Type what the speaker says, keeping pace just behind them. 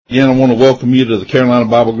Again, I want to welcome you to the Carolina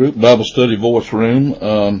Bible Group Bible Study Voice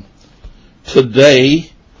Room.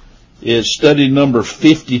 Today is study number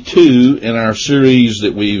 52 in our series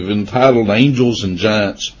that we've entitled Angels and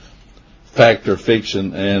Giants, Fact or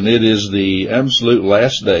Fiction, and it is the absolute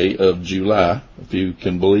last day of July, if you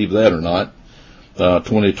can believe that or not,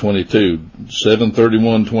 2022,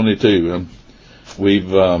 7/31/22.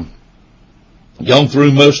 We've gone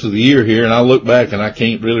through most of the year here, and I look back and I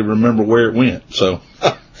can't really remember where it went, so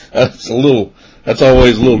that's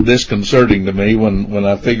always a little disconcerting to me when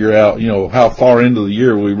I figure out, how far into the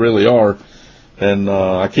year we really are. And,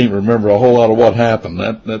 I can't remember a whole lot of what happened.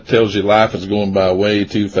 That tells you life is going by way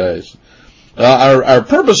too fast. Our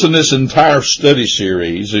purpose in this entire study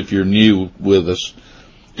series, if you're new with us,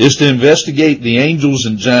 is to investigate the angels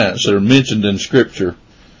and giants that are mentioned in Scripture.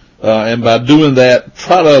 And by doing that,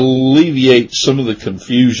 try to alleviate some of the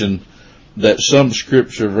confusion that some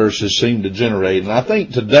Scripture verses seem to generate. And I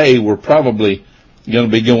think today we're probably going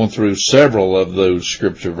to be going through several of those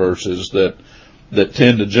Scripture verses that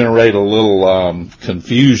tend to generate a little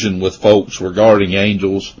confusion with folks regarding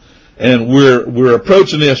angels. And we're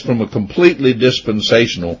approaching this from a completely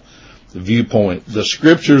dispensational viewpoint. The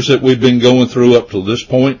Scriptures that we've been going through up to this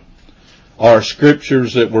point are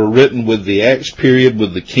Scriptures that were written with the Acts period,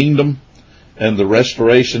 with the kingdom and the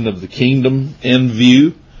restoration of the kingdom in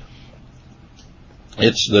view.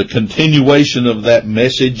 It's the continuation of that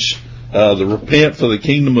message, the repent for the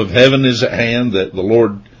kingdom of heaven is at hand, that the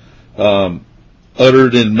Lord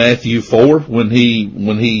uttered in Matthew 4 when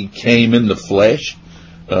he came in the flesh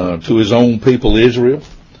to his own people Israel.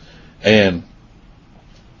 And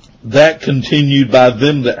that continued by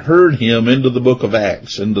them that heard him into the book of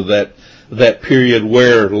Acts, into that period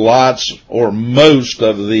where lots or most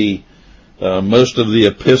of the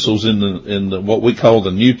epistles in the what we call the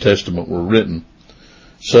New Testament were written.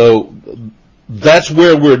 So that's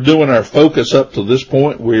where we're doing our focus up to this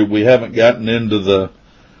point. We haven't gotten into the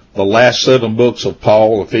last 7 books of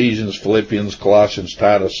Paul, Ephesians, Philippians, Colossians,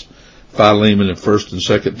 Titus, Philemon, and 1st and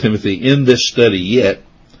 2nd Timothy in this study yet.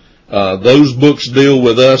 Those books deal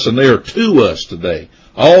with us, and they are to us today.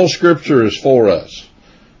 All Scripture is for us,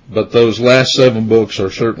 but those last 7 books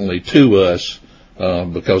are certainly to us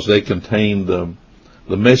because they contain the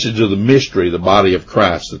message of the mystery, the body of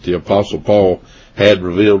Christ, that the Apostle Paul had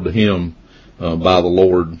revealed to him by the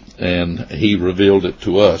Lord, and he revealed it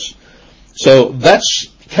to us. So that's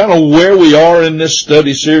kind of where we are in this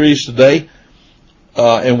study series today,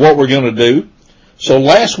 and what we're going to do. So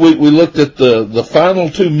last week we looked at the final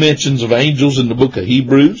 2 mentions of angels in the book of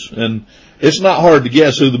Hebrews, and it's not hard to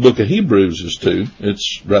guess who the book of Hebrews is to.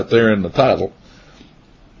 It's right there in the title.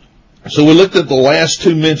 So we looked at the last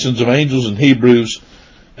 2 mentions of angels in Hebrews,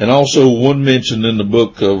 and also one mention in the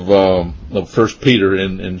book of 1 Peter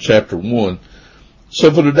in chapter 1. So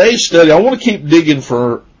for today's study, I want to keep digging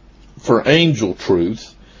for angel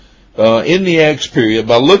truth in the Acts period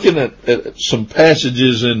by looking at some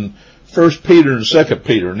passages in 1 Peter and 2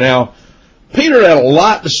 Peter. Now, Peter had a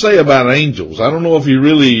lot to say about angels. I don't know if you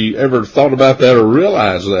really ever thought about that or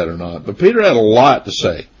realized that or not, but Peter had a lot to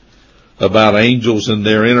say about angels and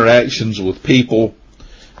their interactions with people,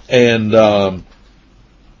 and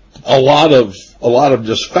a lot of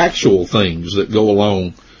just factual things that go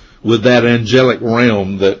along with that angelic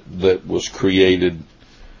realm that was created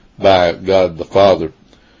by God the Father.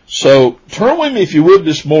 So turn with me, if you would,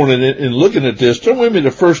 this morning in looking at this. Turn with me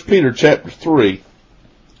to 1 Peter chapter 3.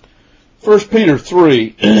 1 Peter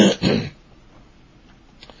 3. And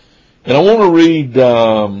I want to read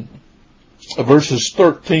verses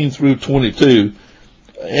 13 through 22.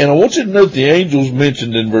 And I want you to note the angels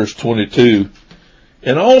mentioned in verse 22.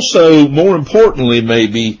 And also, more importantly,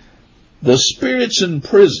 maybe, the spirits in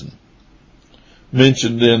prison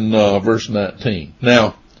mentioned in verse 19.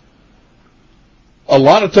 Now, a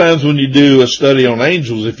lot of times when you do a study on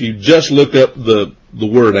angels, if you just look up the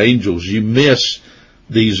word angels, you miss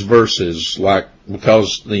these verses,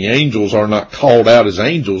 because the angels are not called out as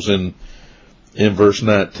angels in verse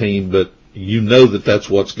 19, but you know that that's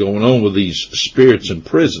what's going on with these spirits in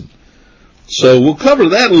prison. So we'll cover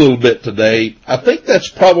that a little bit today. I think that's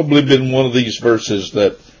probably been one of these verses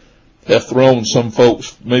that have thrown some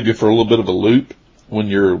folks maybe for a little bit of a loop when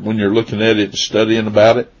you're looking at it and studying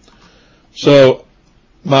about it. So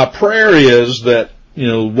my prayer is that,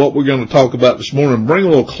 what we're going to talk about this morning, bring a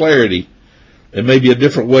little clarity and maybe a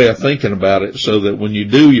different way of thinking about it, so that when you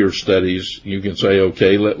do your studies, you can say,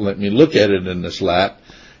 okay, let me look at it in this light,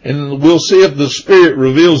 and we'll see if the Spirit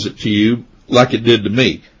reveals it to you like it did to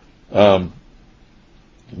me.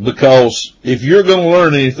 Because if you're going to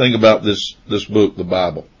learn anything about this book, the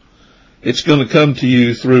Bible, it's going to come to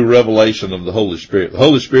you through revelation of the Holy Spirit. The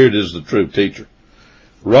Holy Spirit is the true teacher.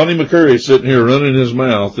 Ronnie McCurry sitting here running his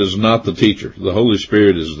mouth is not the teacher. The Holy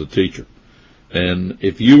Spirit is the teacher. And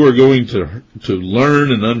if you are going to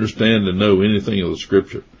learn and understand and know anything of the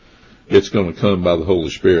Scripture, it's going to come by the Holy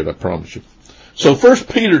Spirit, I promise you. So 1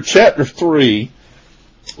 Peter chapter 3,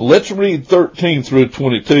 let's read 13 through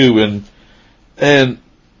 22, and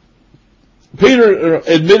Peter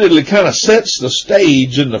admittedly kind of sets the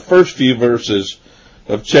stage in the first few verses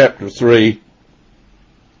of chapter 3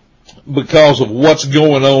 because of what's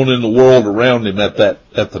going on in the world around him at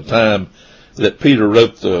the time that Peter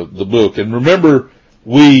wrote the book. And remember,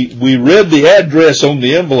 we read the address on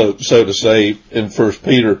the envelope, so to say, in 1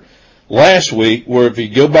 Peter last week, where if you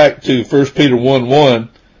go back to 1 Peter 1:1,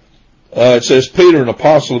 it says, Peter, an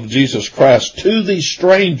apostle of Jesus Christ, to these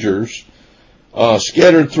strangers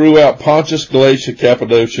scattered throughout Pontus, Galatia,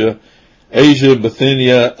 Cappadocia, Asia,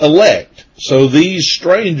 Bithynia, elect. So these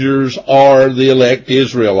strangers are the elect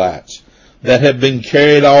Israelites that have been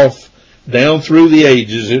carried off down through the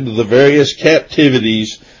ages into the various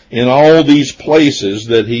captivities in all these places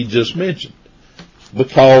that he just mentioned.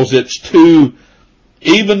 Because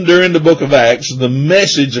even during the book of Acts, the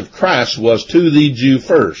message of Christ was to the Jew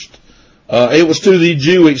first. It was to the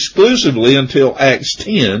Jew exclusively until Acts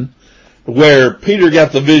 10, where Peter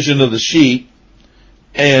got the vision of the sheep,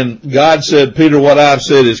 and God said, Peter, what I've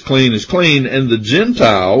said is clean, and the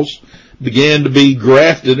Gentiles began to be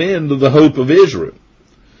grafted into the hope of Israel.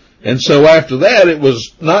 And so after that, it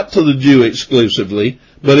was not to the Jew exclusively,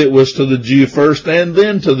 but it was to the Jew first and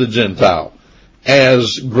then to the Gentile,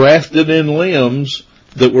 as grafted in limbs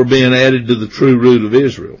that were being added to the true root of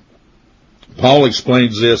Israel. Paul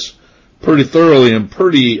explains this pretty thoroughly and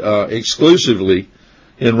pretty exclusively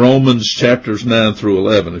in Romans chapters 9 through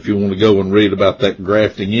 11, if you want to go and read about that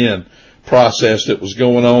grafting in process that was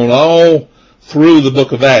going on all through the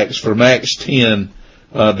book of Acts, from Acts 10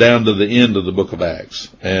 down to the end of the book of Acts.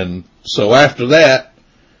 And so after that,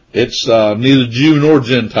 it's neither Jew nor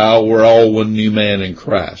Gentile, we're all one new man in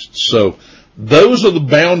Christ. So those are the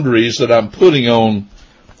boundaries that I'm putting on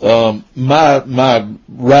my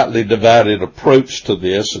rightly divided approach to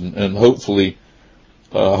this, and hopefully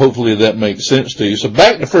that makes sense to you. So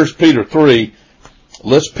back to 1 Peter 3,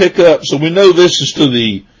 let's pick up. So we know this is to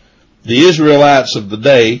the Israelites of the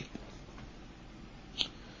day.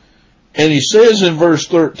 And he says in verse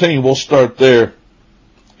 13, we'll start there.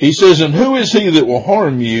 He says, and who is he that will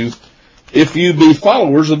harm you if you be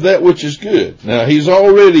followers of that which is good? Now he's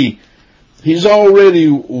already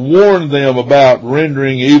warned them about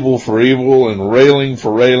rendering evil for evil and railing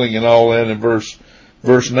for railing and all that in verse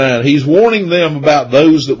 9. He's warning them about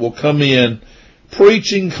those that will come in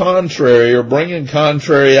preaching contrary or bringing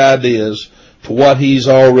contrary ideas to what he's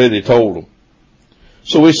already told them.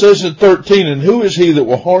 So he says in 13, and who is he that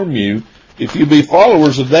will harm you if you be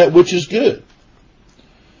followers of that which is good?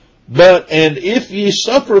 And if ye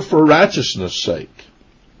suffer for righteousness' sake,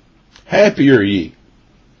 happy are ye.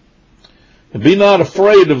 And be not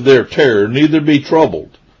afraid of their terror, neither be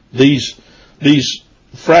troubled. These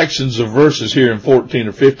fractions of verses here in 14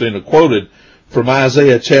 or 15 are quoted from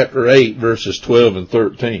Isaiah chapter 8, verses 12 and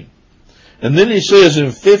 13. And then he says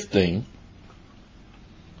in 15,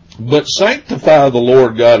 but sanctify the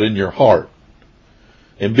Lord God in your heart,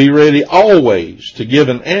 and be ready always to give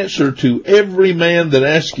an answer to every man that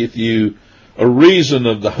asketh you a reason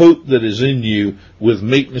of the hope that is in you with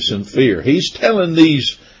meekness and fear. He's telling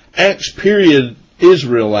these Acts period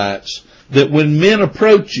Israelites that when men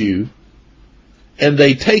approach you and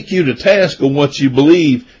they take you to task on what you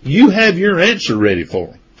believe, you have your answer ready for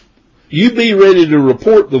them. You be ready to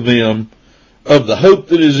report to them of the hope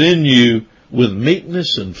that is in you with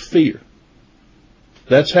meekness and fear.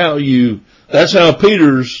 That's how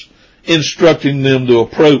Peter's instructing them to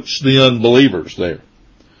approach the unbelievers there.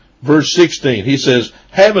 Verse 16, he says,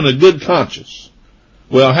 having a good conscience.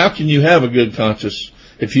 Well, how can you have a good conscience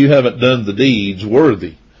if you haven't done the deeds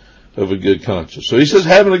worthy of a good conscience? So he says,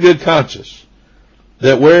 having a good conscience,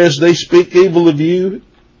 that whereas they speak evil of you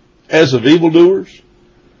as of evildoers,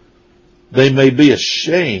 they may be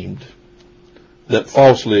ashamed that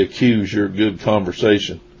falsely accuse your good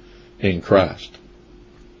conversation in Christ.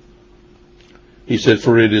 He said,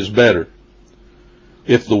 for it is better,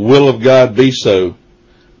 if the will of God be so,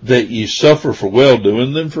 that ye suffer for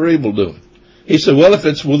well-doing than for evil-doing. He said, well, if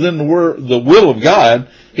it's within the will of God,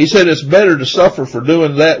 he said it's better to suffer for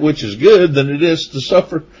doing that which is good than it is to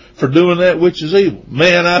suffer for doing that which is evil.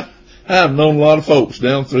 Man, I've known a lot of folks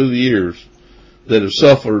down through the years that have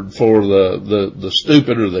suffered for the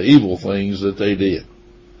stupid or the evil things that they did.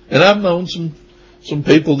 And I've known some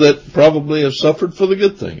people that probably have suffered for the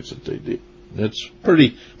good things that they did. That's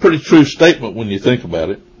pretty true statement when you think about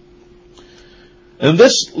it. And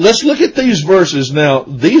let's look at these verses now.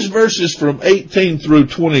 These verses from 18 through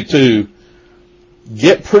 22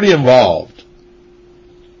 get pretty involved.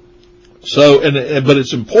 So, but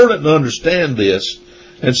it's important to understand this.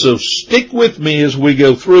 And so stick with me as we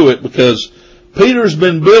go through it, because Peter's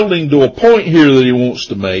been building to a point here that he wants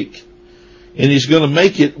to make. And he's going to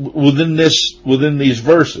make it within these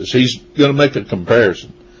verses. He's going to make a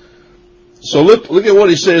comparison. So look at what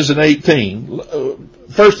he says in 18.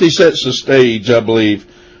 First he sets the stage, I believe,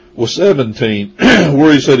 with 17,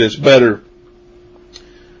 where he said it's better,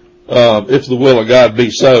 if the will of God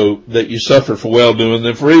be so, that you suffer for well-doing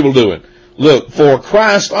than for evil-doing. Look, for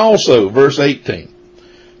Christ also, verse 18,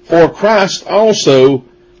 for Christ also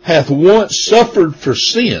hath once suffered for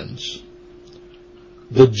sins,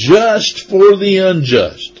 the just for the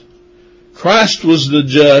unjust. Christ was the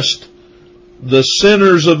just. The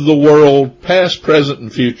sinners of the world, past, present,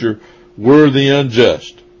 and future, were the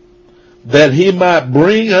unjust, that he might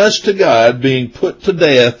bring us to God, being put to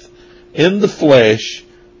death in the flesh,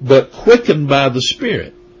 but quickened by the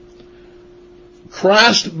Spirit.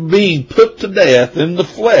 Christ being put to death in the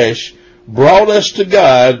flesh brought us to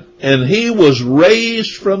God, and he was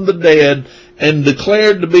raised from the dead and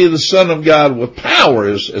declared to be the Son of God with power,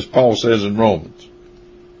 as Paul says in Romans.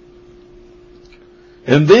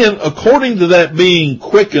 And then, according to that being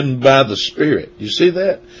quickened by the Spirit, you see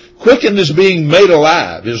that? Quickened is being made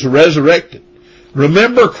alive, is resurrected.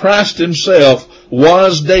 Remember, Christ himself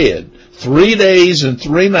was dead 3 days and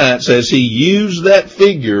 3 nights, as he used that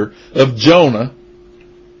figure of Jonah.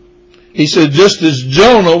 He said, just as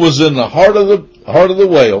Jonah was in the heart of the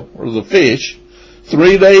whale, or the fish,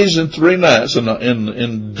 3 days and 3 nights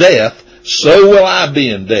in death, so will I be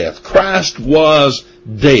in death. Christ was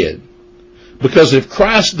dead. Because if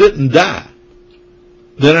Christ didn't die,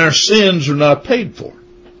 then our sins are not paid for.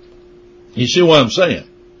 You see what I'm saying?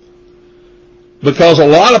 Because a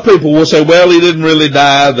lot of people will say, well, he didn't really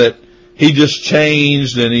die, that he just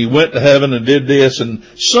changed and he went to heaven and did this. And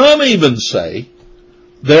some even say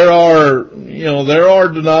there are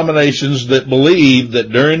denominations that believe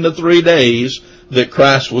that during the 3 days that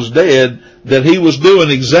Christ was dead, that he was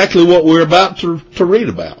doing exactly what we're about to read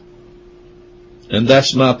about. And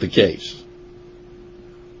that's not the case.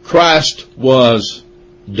 Christ was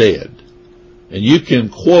dead. And you can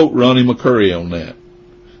quote Ronnie McCurry on that.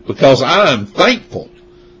 Because I am thankful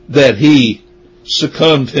that he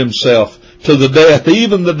succumbed himself to the death,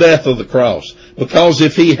 even the death of the cross. Because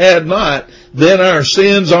if he had not, then our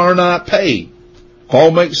sins are not paid.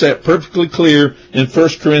 Paul makes that perfectly clear in 1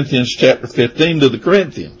 Corinthians chapter 15 to the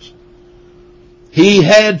Corinthians. He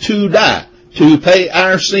had to die to pay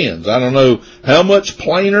our sins. I don't know how much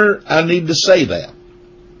plainer I need to say that.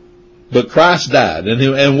 But Christ died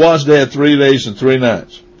and was dead 3 days and 3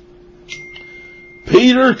 nights.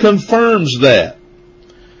 Peter confirms that.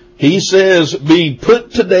 He says, being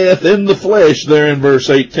put to death in the flesh there in verse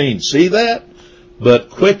 18. See that? But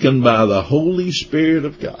quickened by the Holy Spirit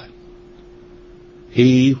of God.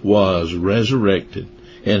 He was resurrected.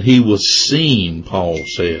 And he was seen, Paul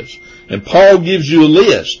says. And Paul gives you a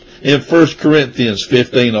list in 1 Corinthians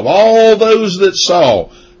 15 of all those that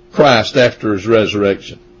saw Christ after his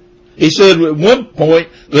resurrection. He said at one point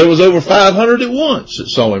there was over 500 at once that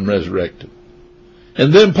saw him resurrected.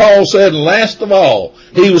 And then Paul said, and last of all,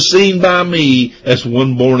 he was seen by me as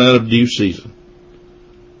one born out of due season.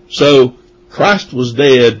 So Christ was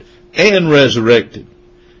dead and resurrected.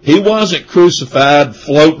 He wasn't crucified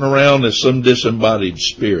floating around as some disembodied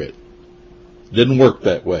spirit. Didn't work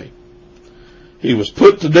that way. He was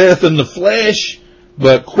put to death in the flesh,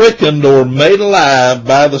 but quickened or made alive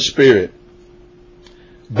by the Spirit.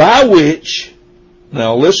 By which,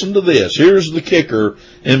 now listen to this, here's the kicker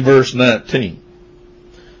in verse 19.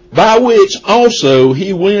 By which also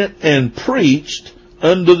he went and preached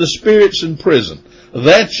unto the spirits in prison.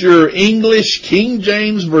 That's your English King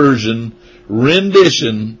James Version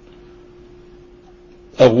rendition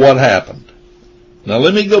of what happened. Now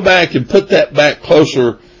let me go back and put that back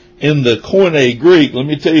closer in the Koine Greek. Let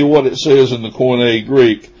me tell you what it says in the Koine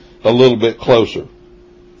Greek a little bit closer.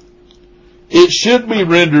 It should be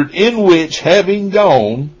rendered, in which, having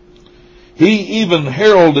gone, he even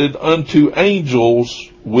heralded unto angels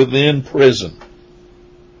within prison.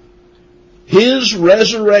 His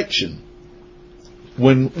resurrection,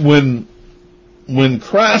 when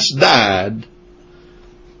Christ died,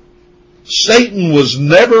 Satan was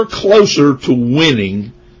never closer to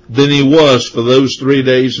winning than he was for those 3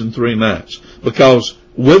 days and 3 nights. Because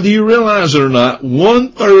whether you realize it or not,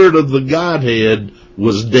 1/3 of the Godhead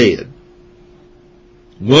was dead.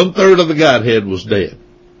 1/3 of the Godhead was dead.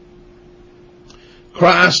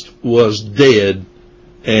 Christ was dead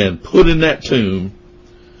and put in that tomb,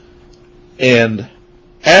 and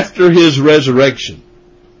after his resurrection,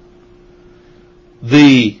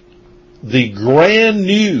 the grand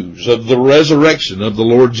news of the resurrection of the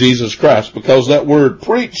Lord Jesus Christ, because that word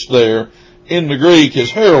preached there in the Greek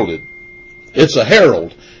is heralded. It's a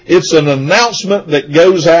herald. It's an announcement that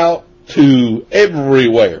goes out to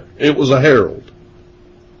everywhere. It was a herald.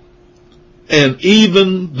 And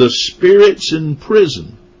even the spirits in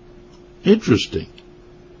prison, interesting,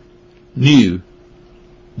 knew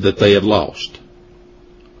that they had lost.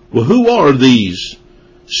 Well, who are these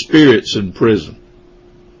spirits in prison?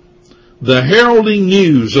 The heralding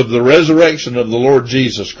news of the resurrection of the Lord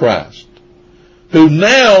Jesus Christ, who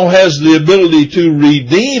now has the ability to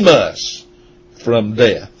redeem us from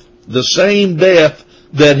death, the same death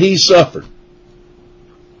that he suffered.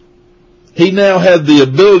 He now had the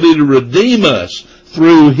ability to redeem us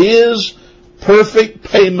through his perfect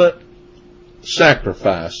payment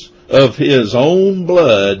sacrifice of his own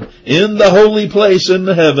blood in the holy place in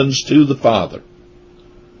the heavens to the Father.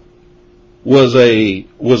 Was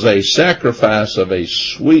a sacrifice of a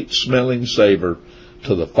sweet smelling savor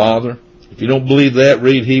to the Father. If you don't believe that,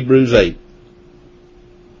 read Hebrews 8.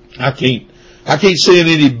 I can't see it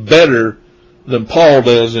any better than Paul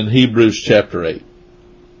does in Hebrews chapter 8.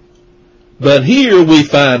 But here we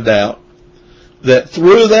find out that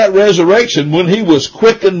through that resurrection, when he was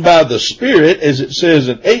quickened by the Spirit, as it says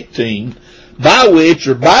in 18, by which,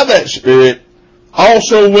 or by that Spirit,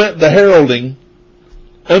 also went the heralding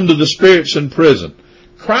unto the spirits in prison.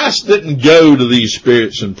 Christ didn't go to these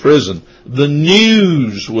spirits in prison. The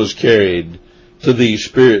news was carried to these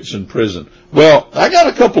spirits in prison. Well, I got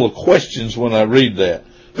a couple of questions when I read that.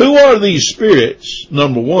 Who are these spirits,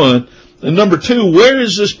 number one? And number two, where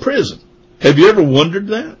is this prison? Have you ever wondered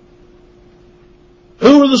that?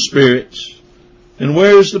 Who are the spirits and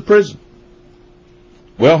where is the prison?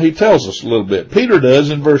 Well, he tells us a little bit. Peter does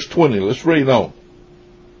in verse 20. Let's read on.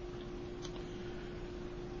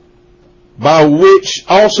 By which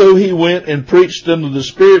also he went and preached unto the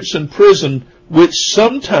spirits in prison, which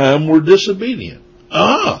sometime were disobedient.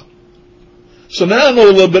 So now I know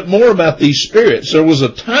a little bit more about these spirits. There was a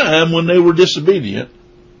time when they were disobedient,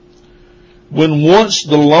 when once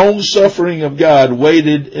the long suffering of God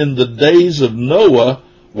waited in the days of Noah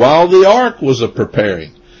while the ark was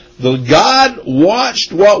a-preparing. God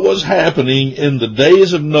watched what was happening in the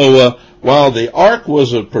days of Noah while the ark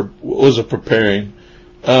was a-preparing.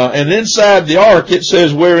 And inside the ark it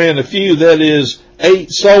says, wherein a few, that is,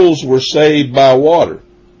 8 souls were saved by water.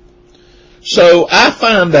 So I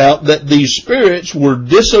found out that these spirits were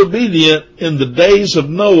disobedient in the days of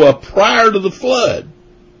Noah prior to the flood.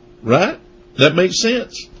 Right? That makes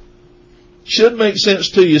sense? Should make sense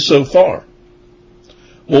to you so far.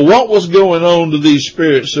 Well, what was going on to these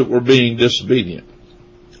spirits that were being disobedient?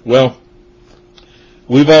 Well,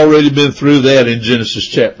 we've already been through that in Genesis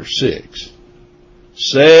chapter 6.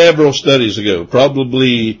 Several studies ago,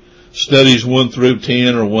 probably studies 1 through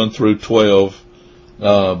 10 or 1 through 12,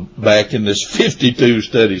 back in this 52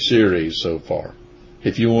 study series so far.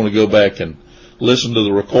 If you want to go back and listen to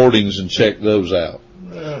the recordings and check those out.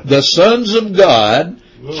 The sons of God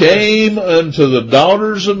came unto the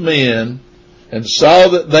daughters of men and saw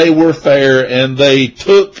that they were fair, and they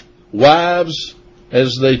took wives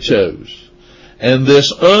as they chose. And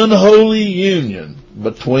this unholy union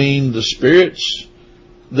between the spirits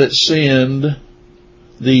that sinned,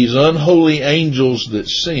 these unholy angels that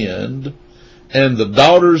sinned, and the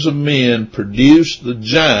daughters of men produced the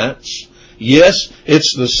giants. Yes,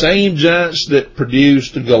 it's the same giants that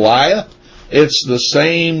produced Goliath. It's the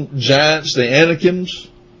same giants, the Anakims,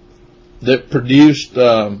 that produced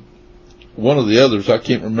one of the others. I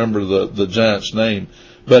can't remember the giant's name.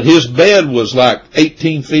 But his bed was like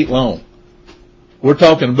 18 feet long. We're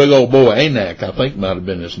talking a big old boy, Anak, I think might have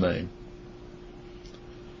been his name.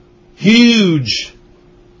 Huge,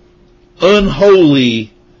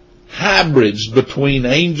 unholy hybrids between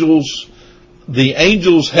angels. The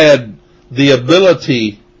angels had the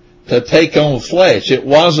ability to take on flesh. It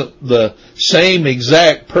wasn't the same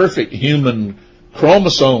exact perfect human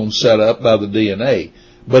chromosome set up by the DNA,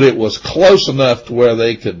 but it was close enough to where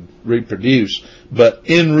they could reproduce. But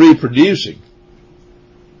in reproducing,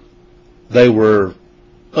 they were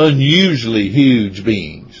unusually huge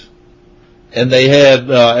beings. And they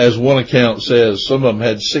had, as one account says, some of them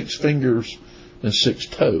had 6 fingers and 6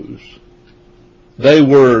 toes. They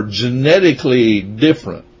were genetically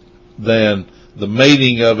different than the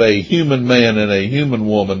mating of a human man and a human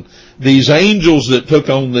woman. These angels that took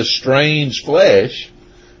on this strange flesh,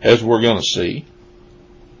 as we're going to see,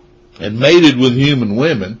 and mated with human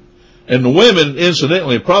women. And the women,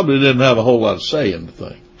 incidentally, probably didn't have a whole lot of say in the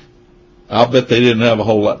thing. I'll bet they didn't have a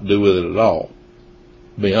whole lot to do with it at all,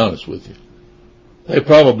 to be honest with you. They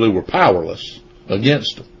probably were powerless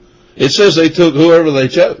against them. It says they took whoever they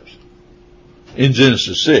chose in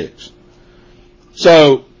Genesis 6.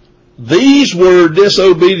 So, these were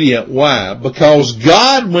disobedient. Why? Because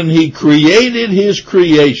God, when He created His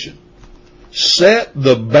creation, set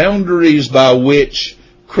the boundaries by which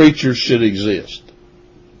creatures should exist.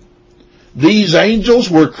 These angels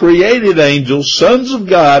were created angels, sons of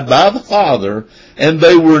God by the Father, and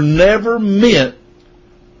they were never meant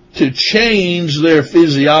to change their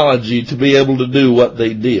physiology to be able to do what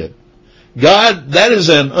they did. God, that is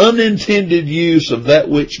an unintended use of that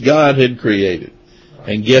which God had created.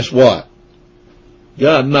 And guess what?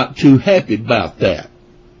 God not too happy about that.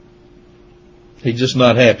 He's just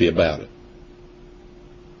not happy about it.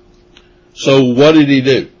 So what did He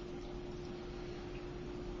do?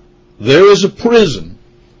 There is a prison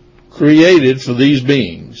created for these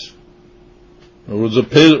beings. There was a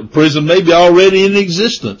prison maybe already in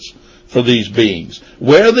existence for these beings.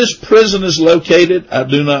 Where this prison is located, I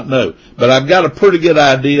do not know. But I've got a pretty good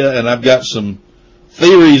idea, and I've got some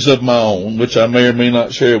theories of my own, which I may or may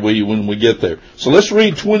not share with you when we get there. So let's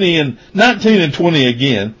read 19 and 20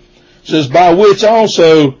 again. It says, by which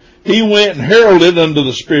also He went and heralded unto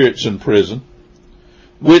the spirits in prison,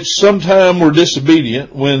 which sometime were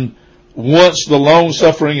disobedient, when once the long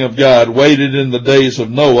suffering of God waited in the days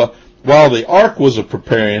of Noah, while the ark was a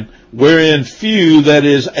preparing, wherein few, that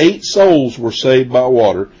is, 8 souls, were saved by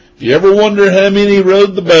water. If you ever wonder how many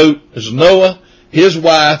rowed the boat, it's Noah, his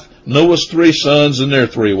wife, Noah's 3 sons, and their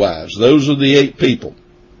 3 wives. Those are the 8 people.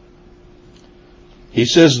 He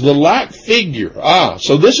says the like figure.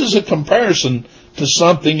 So this is a comparison to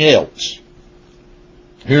something else.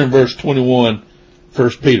 Here in verse 21, 1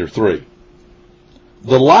 Peter 3.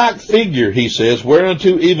 The like figure, he says,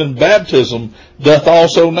 whereunto even baptism doth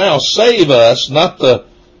also now save us, not the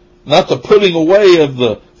putting away of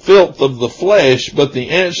the filth of the flesh, but the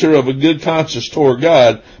answer of a good conscience toward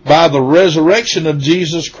God by the resurrection of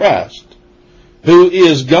Jesus Christ, who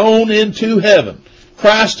is gone into heaven.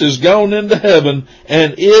 Christ is gone into heaven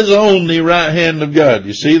and is on the right hand of God.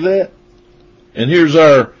 You see that? And here's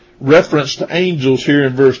our reference to angels here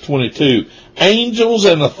in verse 22. Angels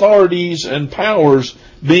and authorities and powers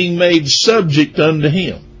being made subject unto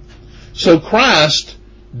Him. So Christ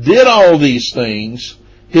did all these things.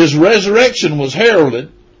 His resurrection was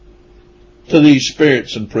heralded to these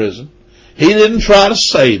spirits in prison. He didn't try to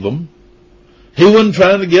save them. He wasn't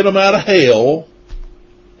trying to get them out of hell,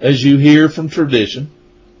 as you hear from tradition.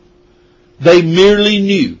 They merely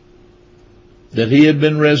knew that He had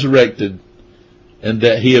been resurrected and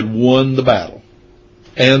that He had won the battle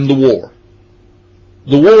and the war.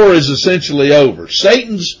 The war is essentially over.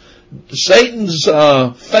 Satan's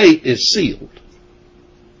fate is sealed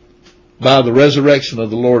by the resurrection of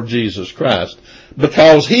the Lord Jesus Christ,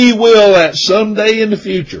 because He will at some day in the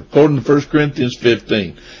future, according to 1 Corinthians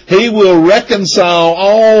 15, He will reconcile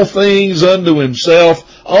all things unto Himself.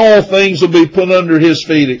 All things will be put under His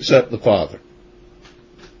feet except the Father.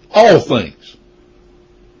 All things.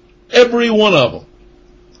 Every one of them.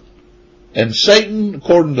 And Satan,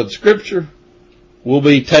 according to the Scripture, will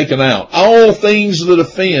be taken out. All things that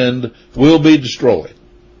offend will be destroyed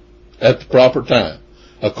at the proper time,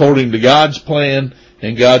 according to God's plan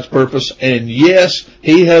and God's purpose. And yes,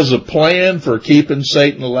 He has a plan for keeping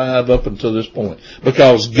Satan alive up until this point,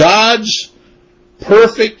 because God's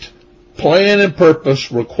perfect plan and purpose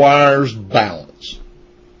requires balance.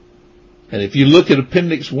 And if you look at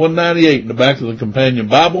Appendix 198 in the back of the Companion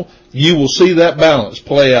Bible, you will see that balance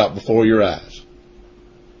play out before your eyes.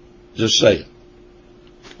 Just saying.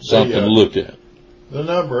 Something to look at. The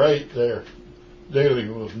number 8 there,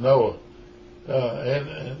 dealing with Noah,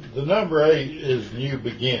 and the number 8 is new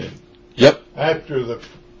beginning. Yep. After the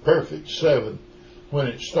perfect 7, when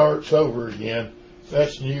it starts over again,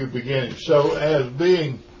 that's new beginning. So as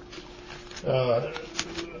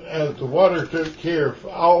the water took care of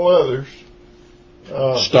all others,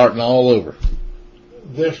 starting all over.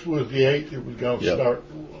 This was the 8 that was going to start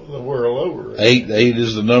the world over. 8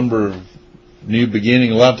 is the number of new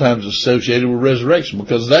beginning. A lot of times associated with resurrection,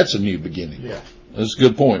 because that's a new beginning. Yeah. That's a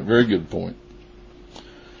good point. Very good point.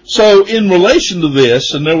 So in relation to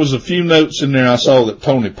this, and there was a few notes in there I saw that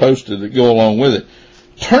Tony posted that go along with it.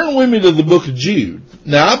 Turn with me to the book of Jude.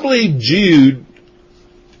 Now I believe Jude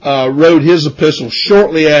wrote his epistle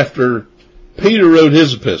shortly after Peter wrote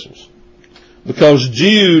his epistles, because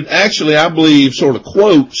Jude actually, I believe, sort of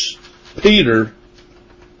quotes Peter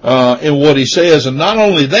in what he says. And not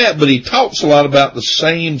only that, but he talks a lot about the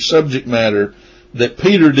same subject matter that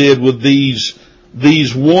Peter did with these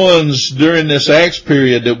ones during this Acts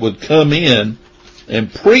period that would come in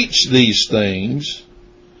and preach these things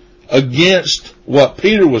against what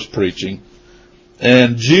Peter was preaching.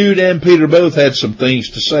 And Jude and Peter both had some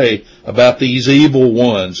things to say about these evil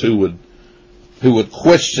ones who would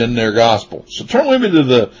question their gospel. So turn with me to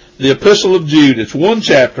the Epistle of Jude. It's one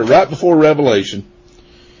chapter right before Revelation.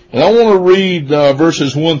 And I want to read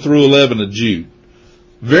verses 1 through 11 of Jude.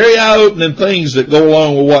 Very eye-opening things that go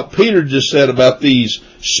along with what Peter just said about these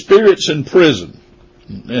spirits in prison.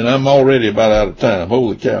 And I'm already about out of time.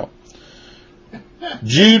 Holy cow.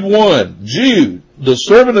 Jude 1. Jude, the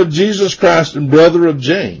servant of Jesus Christ and brother of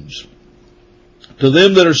James, to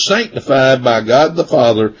them that are sanctified by God the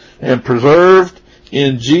Father and preserved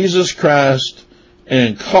in Jesus Christ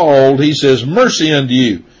and called, he says, mercy unto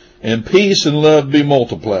you, and peace and love be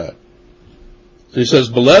multiplied. So he says,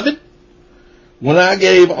 beloved, when I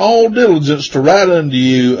gave all diligence to write unto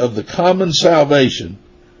you of the common salvation,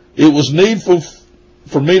 it was needful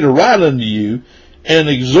for me to write unto you and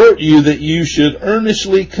exhort you that you should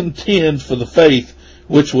earnestly contend for the faith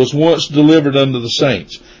which was once delivered unto the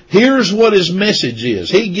saints. Here's what his message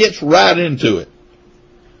is. He gets right into it.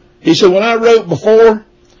 He said, when I wrote before,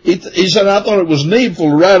 he said, I thought it was needful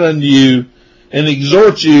to write unto you and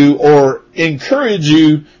exhort you or encourage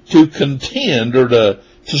you to contend or to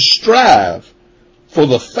strive for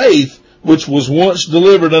the faith which was once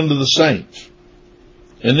delivered unto the saints.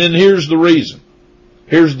 And then here's the reason.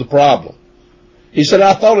 Here's the problem. He said,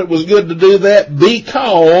 I thought it was good to do that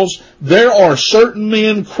because there are certain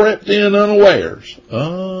men crept in unawares.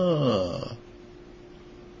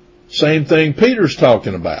 Same thing Peter's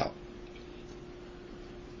talking about.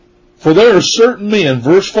 For there are certain men,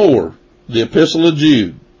 verse 4, the Epistle of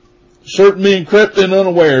Jude, certain men crept in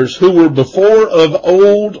unawares who were before of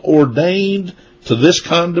old ordained to this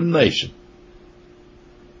condemnation.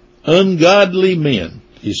 Ungodly men,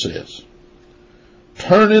 he says,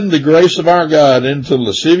 turning the grace of our God into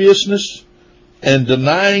lasciviousness and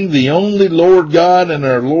denying the only Lord God and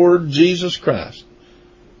our Lord Jesus Christ.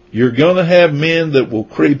 You're going to have men that will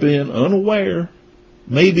creep in unaware,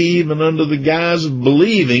 maybe even under the guise of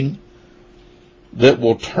believing, that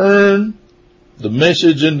will turn the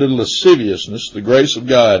message into lasciviousness, the grace of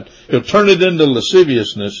God. He'll turn it into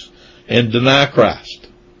lasciviousness and deny Christ.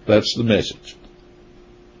 That's the message.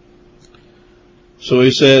 So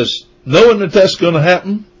he says, knowing that that's going to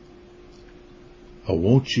happen, I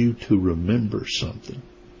want you to remember something,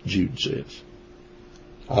 Jude says.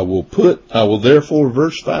 I will therefore,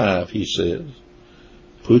 verse 5, he says,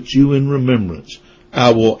 put you in remembrance.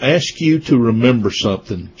 I will ask you to remember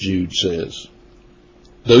something, Jude says.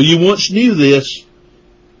 Though you once knew this,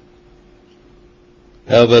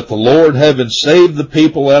 how that the Lord, having saved the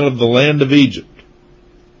people out of the land of Egypt,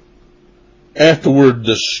 afterward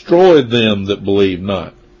destroyed them that believed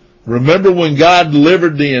not. Remember when God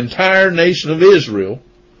delivered the entire nation of Israel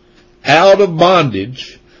out of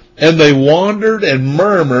bondage, and they wandered and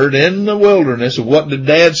murmured in the wilderness. And what did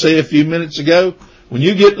Dad say a few minutes ago? When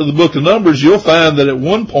you get to the book of Numbers, you'll find that at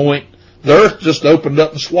one point, the earth just opened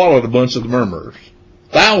up and swallowed a bunch of the murmurers.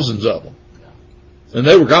 Thousands of them. And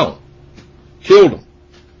they were gone. Killed them.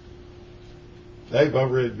 They've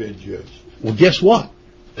already been judged. Well, guess what?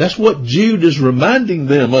 That's what Jude is reminding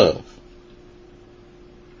them of.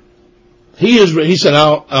 He said,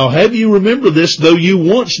 I'll have you remember this, though you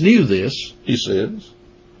once knew this, he says.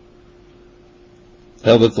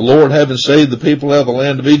 How that the Lord, having saved the people out of the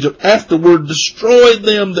land of Egypt, afterward destroyed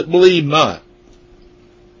them that believed not.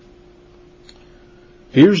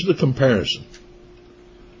 Here's the comparison.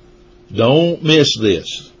 Don't miss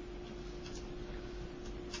this.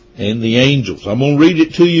 And the angels. I'm going to read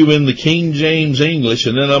it to you in the King James English,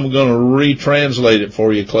 and then I'm going to retranslate it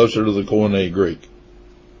for you closer to the Koine Greek.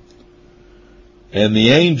 And the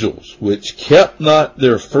angels, which kept not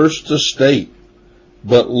their first estate,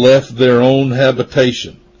 but left their own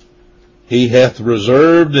habitation, he hath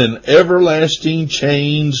reserved in everlasting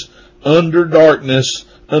chains under darkness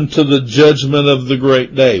unto the judgment of the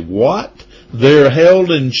great day. What? They're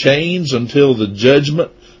held in chains until the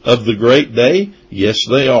judgment of the great day? Yes,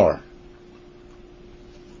 they are.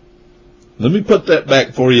 Let me put that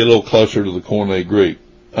back for you a little closer to the Koine Greek.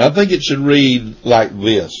 I think it should read like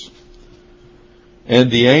this. And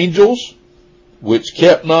the angels, which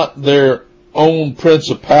kept not their own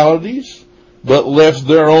principalities, but left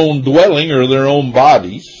their own dwelling or their own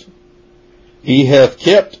bodies, he hath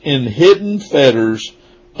kept in hidden fetters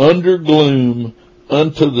under gloom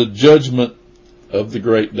unto the judgment of the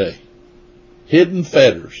great day. Hidden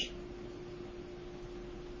fetters.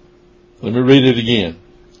 Let me read it again.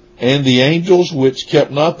 And the angels which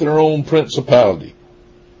kept not their own principality,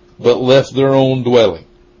 but left their own dwelling,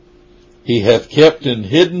 he hath kept in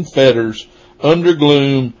hidden fetters under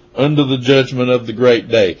gloom, under the judgment of the great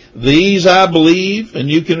day. These, I believe, and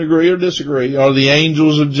you can agree or disagree, are the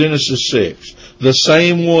angels of Genesis 6, the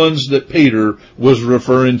same ones that Peter was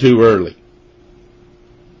referring to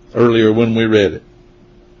earlier when we read it.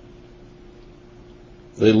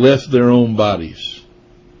 They left their own bodies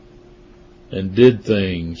and did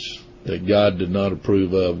things that God did not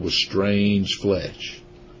approve of with strange flesh.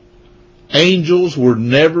 Angels were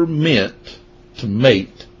never meant to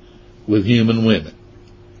mate with human women.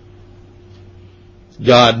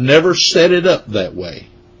 God never set it up that way.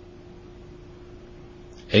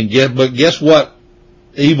 But guess what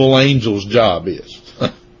evil angels' job is?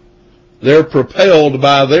 They're propelled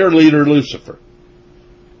by their leader Lucifer.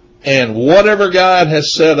 And whatever God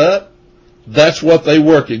has set up, that's what they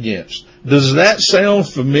work against. Does that sound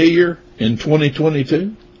familiar in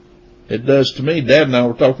 2022? It does to me. Dad and I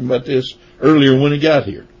were talking about this earlier when he got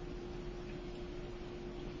here.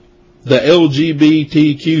 The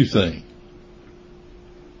LGBTQ thing.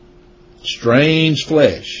 Strange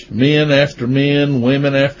flesh. Men after men,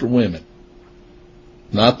 women after women.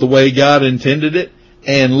 Not the way God intended it.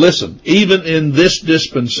 And listen, even in this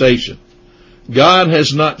dispensation, God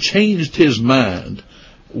has not changed his mind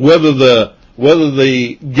whether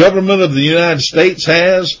the government of the United States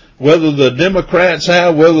has, whether the Democrats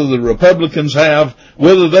have, whether the Republicans have,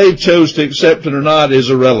 whether they chose to accept it or not is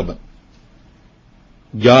irrelevant.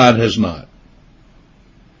 God has not.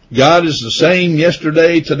 God is the same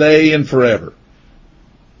yesterday, today, and forever.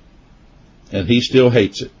 And he still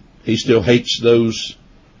hates it. He still hates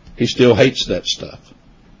that stuff.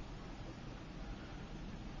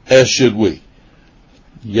 As should we.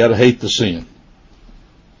 You gotta hate the sin.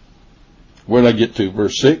 Where did I get to?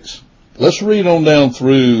 Verse 6? Let's read on down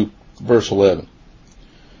through verse 11.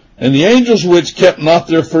 And the angels which kept not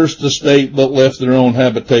their first estate, but left their own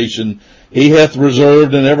habitation, he hath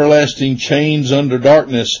reserved in everlasting chains under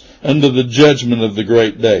darkness, under the judgment of the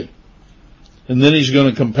great day. And then he's going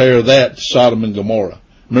to compare that to Sodom and Gomorrah.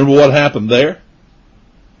 Remember what happened there?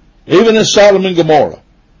 Even as Sodom and Gomorrah,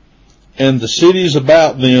 and the cities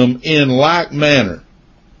about them in like manner,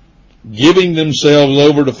 giving themselves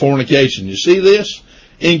over to fornication. You see this?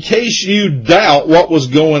 In case you doubt what was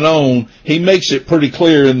going on, he makes it pretty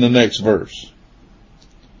clear in the next verse.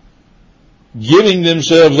 Giving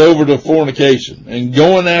themselves over to fornication and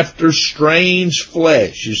going after strange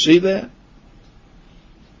flesh. You see that?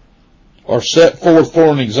 Are set forth for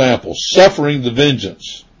an example, suffering the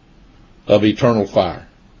vengeance of eternal fire.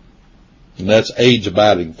 And that's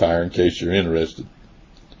age-abiding fire, in case you're interested.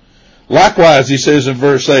 Likewise, he says in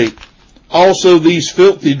verse 8, also these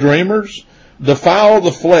filthy dreamers defile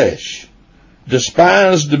the flesh,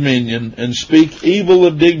 despise dominion, and speak evil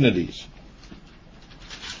of dignities.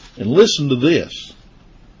 And listen to this.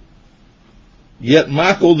 Yet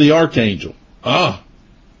Michael the archangel.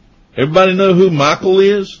 Everybody know who Michael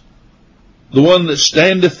is? The one that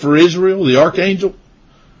standeth for Israel, the archangel?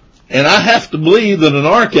 And I have to believe that an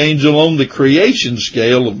archangel on the creation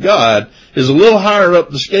scale of God is a little higher up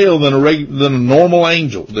the scale than a normal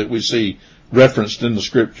angel that we see referenced in the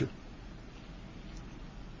scripture.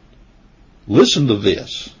 Listen to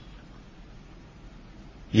this.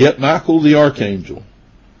 Yet Michael the archangel,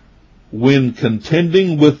 when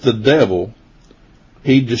contending with the devil,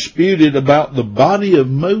 he disputed about the body of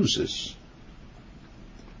Moses,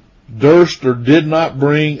 durst or did not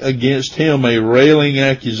bring against him a railing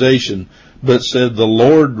accusation, but said, the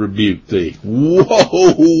Lord rebuked thee.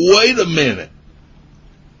 Whoa, wait a minute.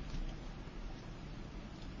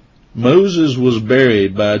 Moses was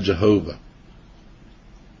buried by Jehovah.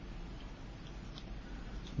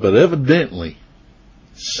 But evidently,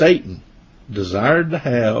 Satan desired to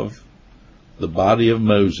have the body of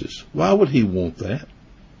Moses. Why would he want that?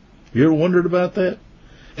 You ever wondered about that?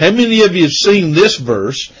 How many of you have seen this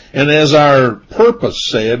verse, and as our purpose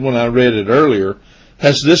said when I read it earlier,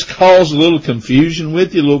 has this caused a little confusion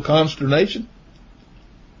with you, a little consternation?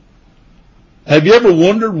 Have you ever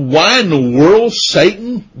wondered why in the world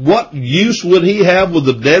Satan, what use would he have with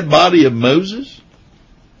the dead body of Moses?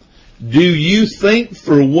 Do you think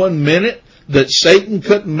for 1 minute that Satan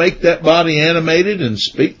couldn't make that body animated and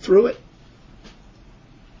speak through it?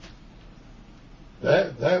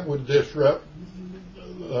 That would disrupt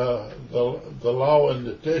the law and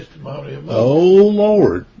the testimony of Moses. Oh,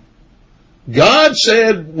 Lord. God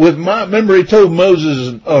said remember he told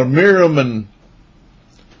Moses, Miriam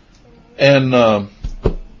and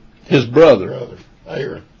his brother.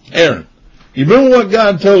 Aaron. You remember what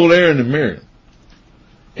God told Aaron and Miriam?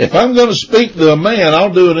 If I'm going to speak to a man,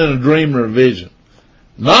 I'll do it in a dream or a vision.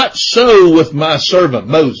 Not so with my servant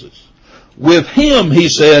Moses. With him, he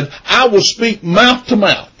said, I will speak mouth to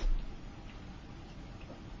mouth.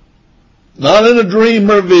 Not in a dream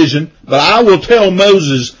or a vision, but I will tell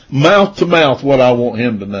Moses mouth to mouth what I want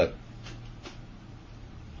him to know.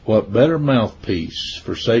 What better mouthpiece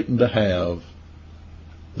for Satan to have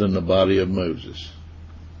than the body of Moses?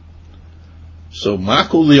 So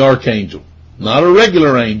Michael the archangel, not a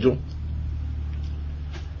regular angel,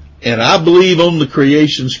 and I believe on the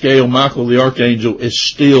creation scale, Michael the archangel is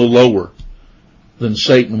still lower than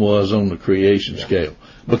Satan was on the creation scale.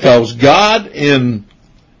 Because God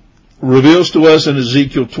reveals to us in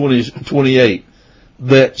Ezekiel 28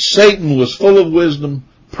 that Satan was full of wisdom,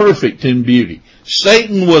 perfect in beauty.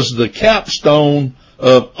 Satan was the capstone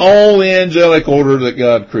of all the angelic order that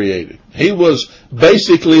God created. He was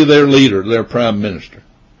basically their leader, their prime minister.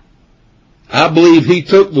 I believe he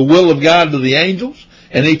took the will of God to the angels,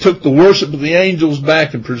 and he took the worship of the angels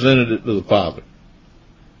back and presented it to the Father.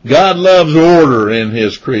 God loves order in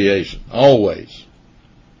his creation, always.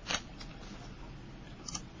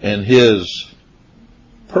 And his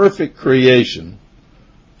perfect creation,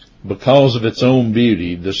 because of its own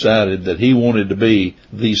beauty, decided that he wanted to be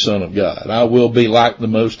the Son of God. I will be like the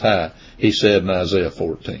Most High, he said in Isaiah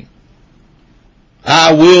 14.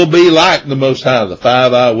 I will be like the Most High, the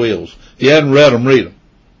 5 I wills. If you hadn't read them, read them.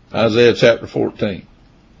 Isaiah chapter 14.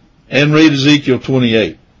 And read Ezekiel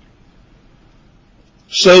 28.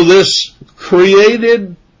 So this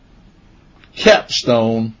created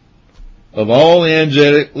capstone of all the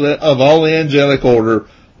angelic order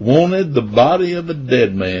wanted the body of a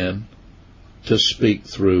dead man to speak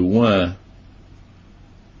through. Why?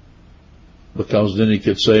 Because then he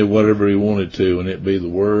could say whatever he wanted to, and it'd be the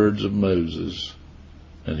words of Moses,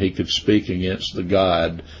 and he could speak against the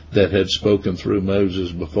God that had spoken through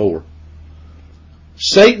Moses before.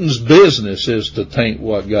 Satan's business is to taint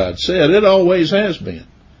what God said. It always has been.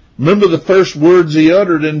 Remember the first words he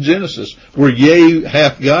uttered in Genesis were, yea,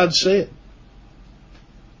 hath God said.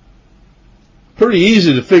 Pretty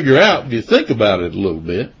easy to figure out if you think about it a little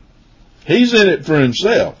bit. He's in it for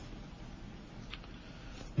himself.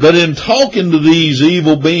 But in talking to these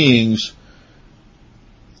evil beings,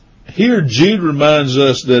 here Jude reminds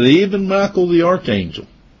us that even Michael the archangel,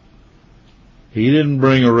 he didn't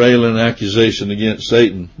bring a railing accusation against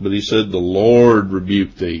Satan, but he said, the Lord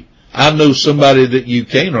rebuked thee. I know somebody that you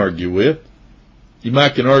can't argue with. You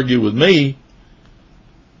might can argue with me.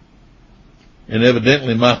 And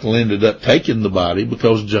evidently Michael ended up taking the body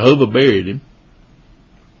because Jehovah buried him.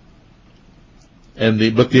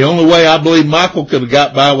 But the only way I believe Michael could have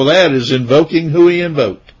got by with that is invoking who he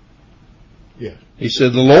invoked. Yeah. He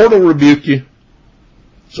said, the Lord will rebuke you.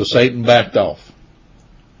 So Satan backed off.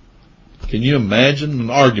 Can you imagine an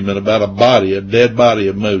argument about a dead body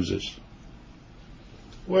of Moses?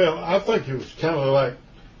 Well, I think it was kind of like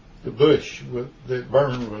the bush that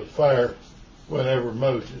burned with fire whenever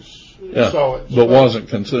Moses saw it. But wasn't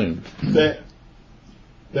consumed.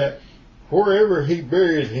 That wherever he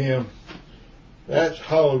buried him, that's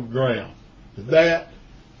hallowed ground. That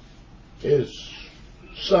is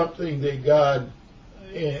something that God,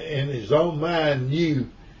 in his own mind, knew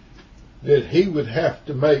that he would have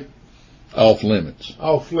to make off limits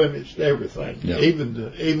to everything, even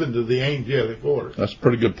to the angelic order. That's a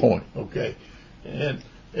pretty good point. Okay, and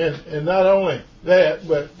not only that,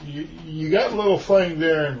 but you got a little thing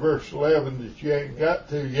there in verse 11 that you ain't got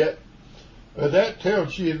to yet, but that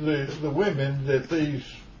tells you the women that these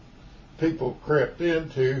people crept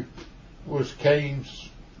into was Cain's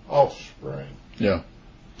offspring. Yeah,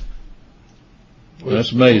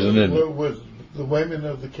 that's amazing, isn't it? Was the women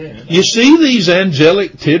of the Canaanites. You see these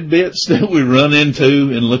angelic tidbits that we run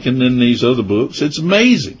into in looking in these other books? It's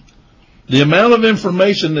amazing. The amount of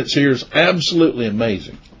information that's here is absolutely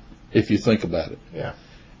amazing, if you think about it. Yeah.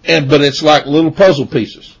 But it's like little puzzle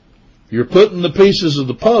pieces. You're putting the pieces of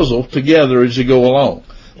the puzzle together as you go along.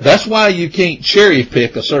 That's why you can't cherry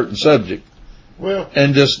pick a certain subject. Well,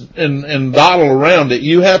 and just and dawdle around it.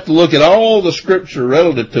 You have to look at all the scripture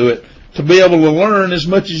relative to it to be able to learn as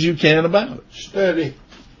much as you can about it.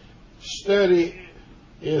 Study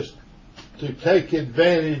is to take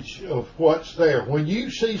advantage of what's there. When you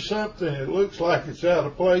see something that looks like it's out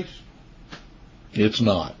of place, it's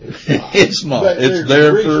not. It's not. It's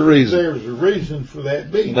there for a reason. There's a reason for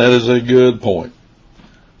that being. That is a good point.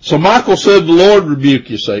 So Michael said, the Lord rebuke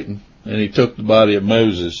you, Satan. And he took the body of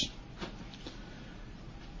Moses.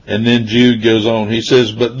 And then Jude goes on. He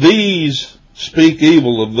says, but these speak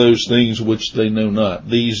evil of those things which they know not.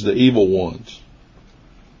 These, the evil ones.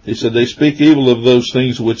 He said, they speak evil of those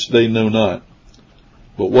things which they know not,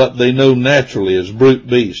 But what they know naturally is brute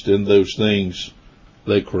beast. In those things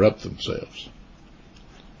they corrupt themselves.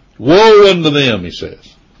 Woe unto them, he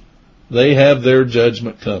says. They have their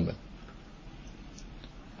judgment coming.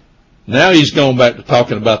 Now he's going back to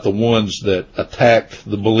talking about the ones that attacked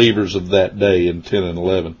the believers of that day in 10 and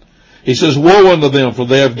 11. He says, woe unto them, for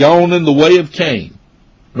they have gone in the way of Cain.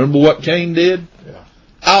 Remember what Cain did? Yeah.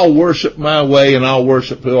 I'll worship my way and I'll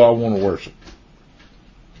worship who I want to worship.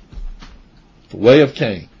 The way of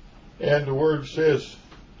Cain. And the word says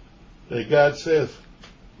that God says,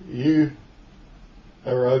 you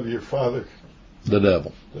are of your father, the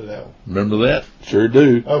devil. The devil. Remember that? Sure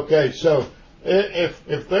do. Okay, so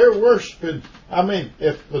if they're worshiping,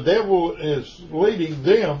 if the devil is leading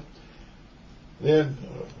them, then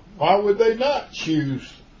why would they not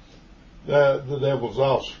choose the devil's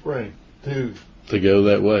offspring to go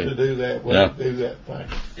that way? To do that way, yeah. Do that thing.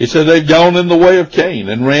 He said they've gone in the way of Cain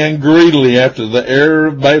and ran greedily after the error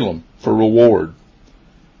of Balaam for reward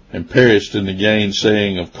and perished in the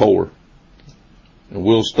gainsaying of Korah. And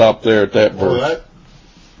we'll stop there at that verse.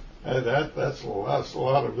 That's a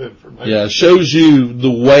lot of information. Yeah, it shows you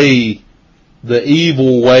the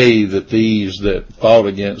evil way that these that fought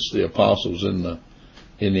against the apostles in the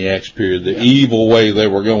Acts period, the evil way they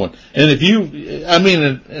were going. And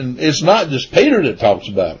and it's not just Peter that talks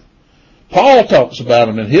about it. Paul talks about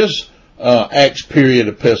them in his Acts period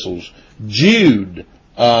epistles. Jude,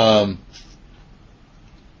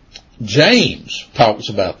 James talks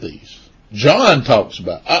about these. John talks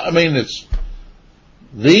about. It's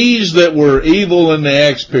these that were evil in the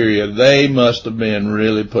Acts period. They must have been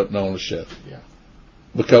really putting on a show. Yeah.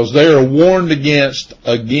 Because they are warned against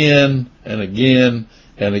again and again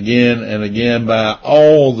and again and again by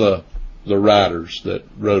all the writers that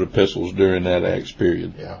wrote epistles during that Acts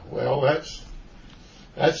period. Yeah. Well, that's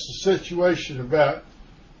the situation about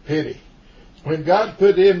pity. When God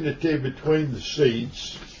put enmity between the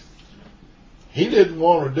seeds, He didn't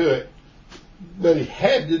want to do it, but He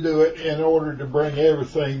had to do it in order to bring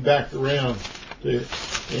everything back around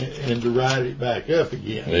and to ride it back up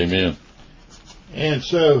again. Amen. And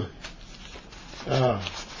so,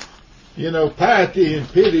 piety and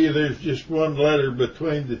pity, there's just one letter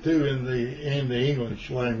between the two in the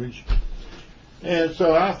English language. And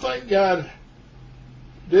so I think God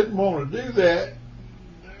didn't want to do that,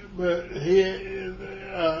 but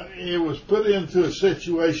He was put into a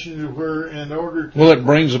situation where in order to... Well, it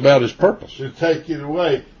brings about His purpose. To take it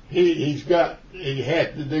away, He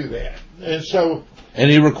had to do that. And so...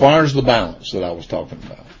 And He requires the balance that I was talking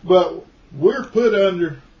about. But we're put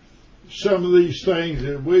under some of these things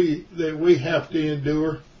that we have to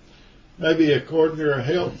endure, maybe according to our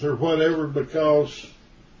health or whatever, because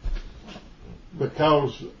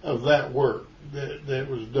of that work that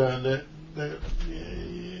was done.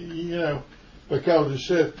 Because it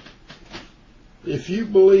said, if you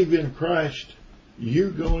believe in Christ, you're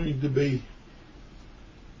going to be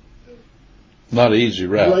not easy,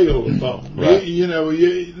 right? Railed upon. Right.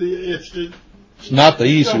 It's not the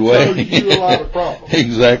easy way. You a lot of problems.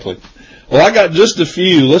 Exactly. Well, I got just a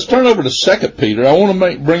few. Let's turn over to 2 Peter. I want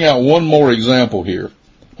to bring out one more example here.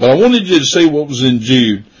 But I wanted you to see what was in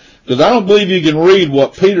Jude. Because I don't believe you can read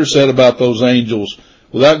what Peter said about those angels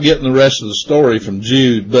without getting the rest of the story from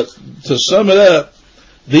Jude. But to sum it up,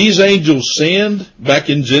 these angels sinned back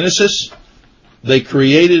in Genesis. They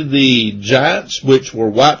created the giants, which were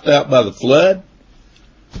wiped out by the flood.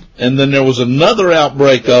 And then there was another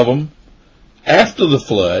outbreak of them after the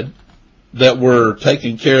flood that were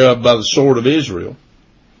taken care of by the sword of Israel.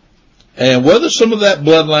 And whether some of that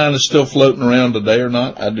bloodline is still floating around today or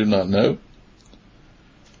not, I do not know.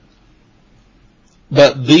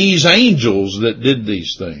 But these angels that did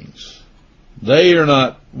these things, they are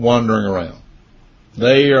not wandering around.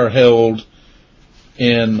 They are held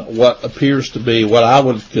in what appears to be what I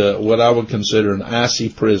would consider an icy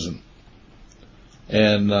prison.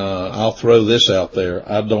 And I'll throw this out there.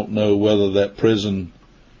 I don't know whether that prison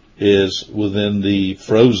is within the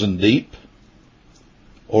frozen deep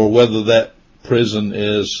or whether that prison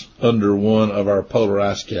is under one of our polar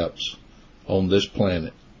ice caps on this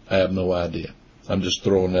planet. I have no idea. I'm just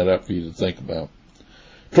throwing that up for you to think about.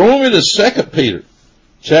 Turn with me to 2 Peter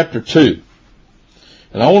chapter 2.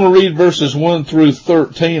 And I want to read verses 1 through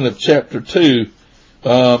 13 of chapter 2.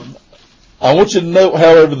 I want you to note,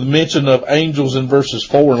 however, the mention of angels in verses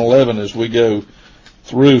 4 and 11 as we go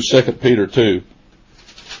through 2 Peter 2.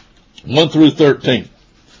 1 through 13.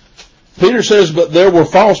 Peter says, but there were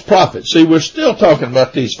false prophets. See, we're still talking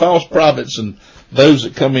about these false prophets and those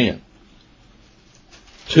that come in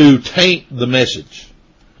to taint the message.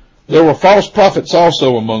 There were false prophets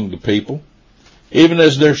also among the people, even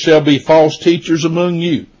as there shall be false teachers among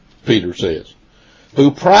you, Peter says,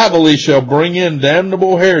 who privately shall bring in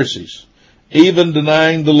damnable heresies, even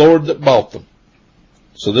denying the Lord that bought them.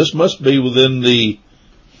 So this must be within the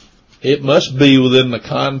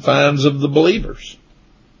confines of the believers.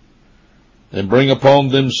 And bring upon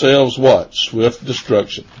themselves what? Swift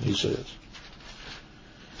destruction, he says.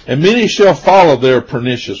 And many shall follow their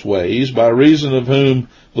pernicious ways, by reason of whom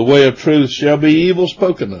the way of truth shall be evil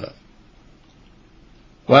spoken of.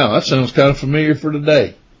 Wow, that sounds kind of familiar for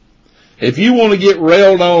today. If you want to get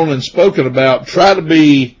railed on and spoken about, try to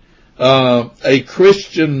be a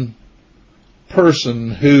Christian person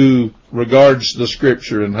who regards the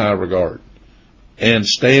Scripture in high regard and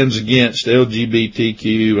stands against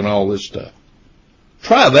LGBTQ and all this stuff.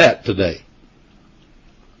 Try that today.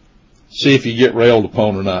 See if you get railed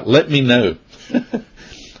upon or not. Let me know.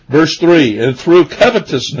 Verse 3, and through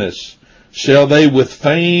covetousness shall they with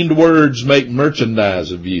feigned words make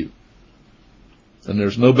merchandise of you. And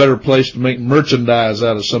there's no better place to make merchandise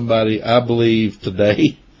out of somebody, I believe,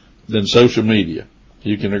 today than social media.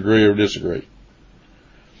 You can agree or disagree.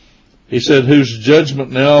 He said, whose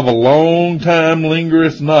judgment now of a long time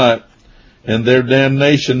lingereth not, and their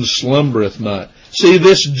damnation slumbereth not. See,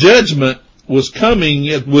 this judgment was coming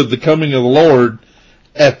with the coming of the Lord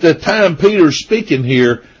at the time Peter's speaking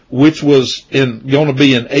here, which was going to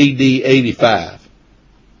be in AD 85.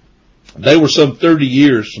 They were some 30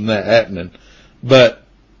 years from that happening. But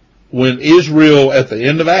when Israel at the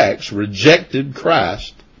end of Acts rejected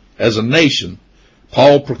Christ as a nation,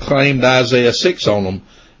 Paul proclaimed Isaiah 6 on them,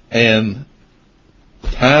 and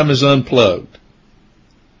time is unplugged.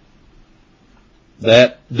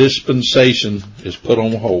 That dispensation is put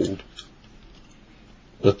on hold.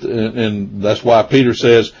 And that's why Peter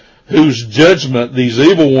says, whose judgment these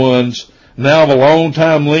evil ones now of a long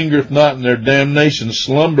time lingereth not, and their damnation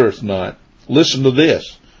slumbereth not. Listen to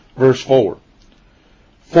this, verse 4.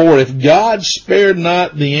 For if God spared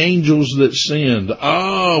not the angels that sinned,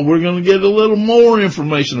 we're going to get a little more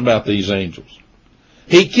information about these angels.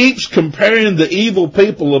 He keeps comparing the evil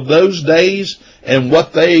people of those days and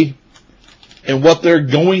what they're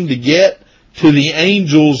going to get to the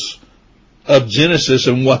angels of Genesis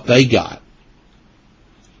and what they got.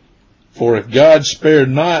 For if God spared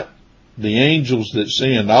not the angels that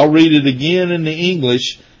sinned, I'll read it again in the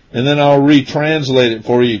English and then I'll retranslate it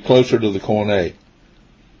for you closer to the Koine.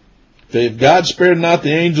 If God spared not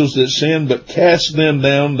the angels that sinned, but cast them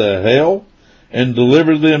down to hell and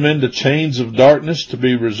delivered them into chains of darkness to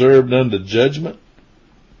be reserved unto judgment.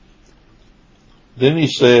 Then he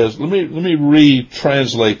says, let me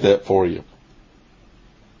retranslate that for you.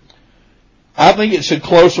 I think it should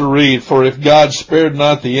closer read, for if God spared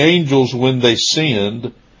not the angels when they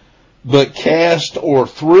sinned, but cast or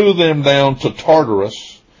threw them down to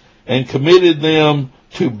Tartarus and committed them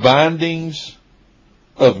to bindings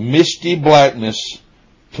of misty blackness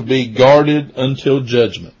to be guarded until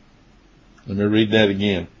judgment. Let me read that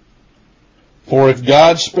again. For if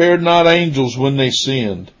God spared not angels when they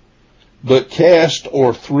sinned, but cast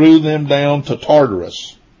or threw them down to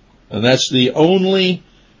Tartarus, and that's the only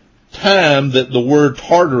time that the word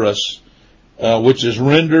Tartarus, which is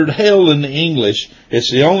rendered hell in the English,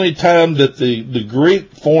 it's the only time that the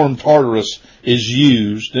Greek form Tartarus is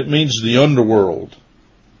used. It means the underworld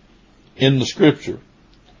in the Scripture.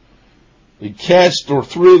 He cast or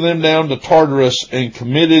threw them down to Tartarus and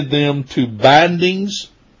committed them to bindings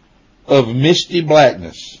of misty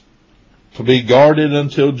blackness to be guarded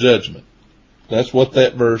until judgment. That's what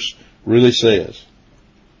that verse really says.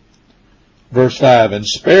 Verse 5, and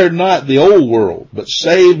spared not the old world, but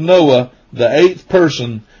saved Noah, the eighth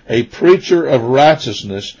person, a preacher of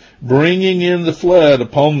righteousness, bringing in the flood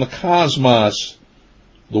upon the cosmos,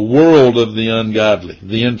 the world of the ungodly.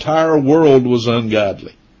 The entire world was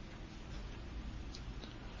ungodly.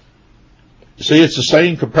 See, it's the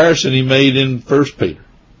same comparison he made in 1 Peter.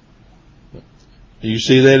 You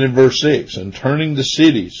see that in verse 6. And turning the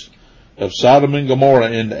cities of Sodom and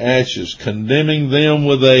Gomorrah into ashes, condemning them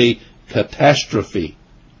with a catastrophe,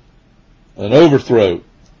 an overthrow,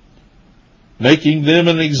 making them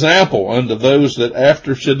an example unto those that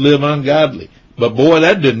after should live ungodly. But boy,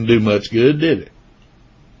 that didn't do much good, did it?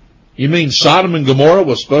 You mean Sodom and Gomorrah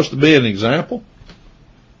was supposed to be an example?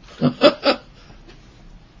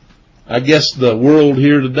 I guess the world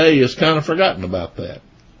here today has kind of forgotten about that.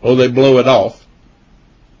 Or they blow it off.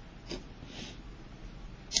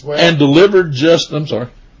 Well, and delivered just, I'm sorry.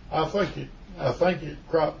 I think it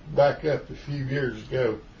cropped back up a few years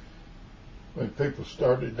ago when people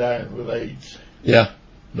started dying with AIDS. Yeah,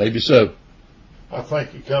 maybe so. I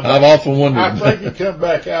think it come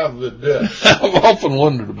back out of the dust. I've often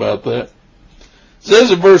wondered about that. It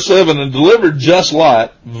says in verse 7, and delivered just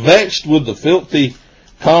Lot, vexed with the filthy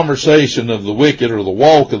conversation of the wicked, or the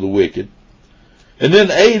walk of the wicked. And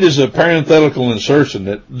then 8 is a parenthetical insertion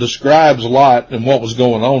that describes Lot and what was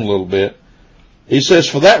going on a little bit. He says,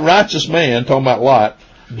 for that righteous man, talking about Lot,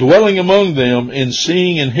 dwelling among them in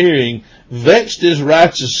seeing and hearing, vexed his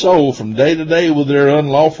righteous soul from day to day with their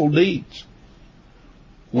unlawful deeds.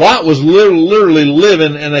 Lot was literally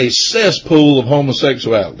living in a cesspool of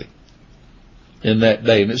homosexuality in that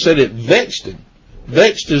day. And it said it vexed him,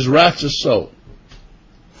 vexed his righteous soul.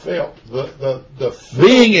 Felt the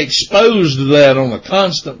being exposed to that on a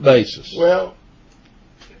constant basis. Well,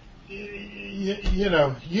 you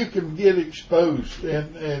know, you can get exposed,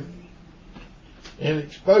 and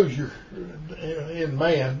exposure in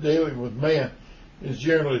man, dealing with man, is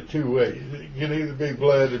generally two ways. It can either be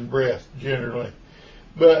blood and breath, generally.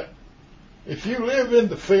 But if you live in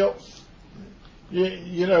the filth,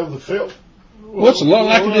 you know, the filth, well, it's a lot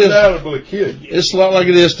like it is. Undoubtedly kill you. It's a lot like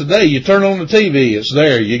it is today. You turn on the TV, it's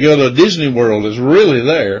there. You go to Disney World, it's really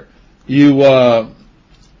there. You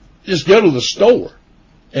just go to the store,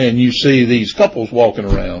 and you see these couples walking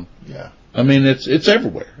around. Yeah. I mean, it's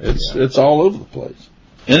everywhere. It's all over the place,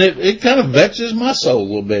 and it kind of vexes my soul a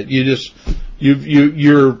little bit.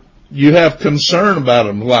 You have concern about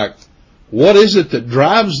them, like, what is it that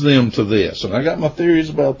drives them to this? And I got my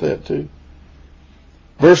theories about that too.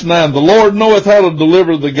 Verse 9, the Lord knoweth how to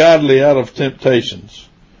deliver the godly out of temptations,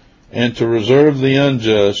 and to reserve the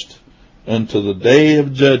unjust unto the day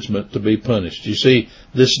of judgment to be punished. You see,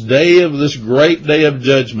 this great day of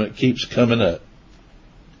judgment keeps coming up.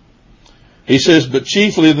 He says, but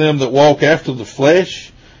chiefly them that walk after the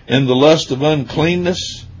flesh, in the lust of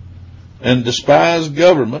uncleanness, and despise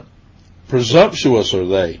government, presumptuous are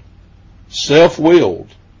they,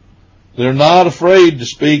 self-willed. They're not afraid to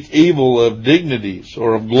speak evil of dignities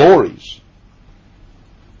or of glories.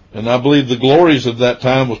 And I believe the glories of that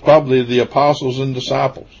time was probably the apostles and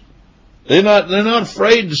disciples. They're not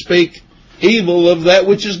afraid to speak evil of that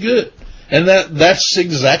which is good. And that's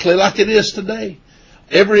exactly like it is today.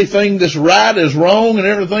 Everything that's right is wrong, and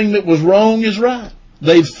everything that was wrong is right.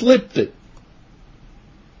 They've flipped it.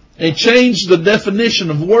 They changed the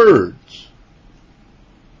definition of words.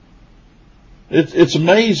 It's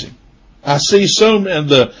amazing. I see so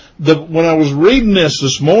many, when I was reading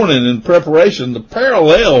this morning in preparation, the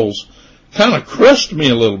parallels kind of crushed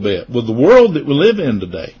me a little bit with the world that we live in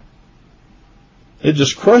today. It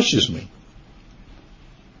just crushes me.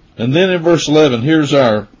 And then in verse 11, here's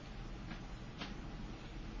our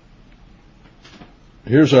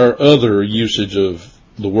other usage of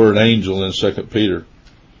the word angel in 2 Peter.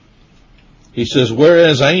 He says,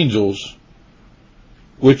 whereas angels,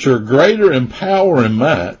 which are greater in power and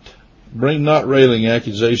might, bring not railing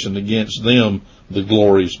accusation against them the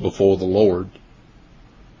glories before the Lord.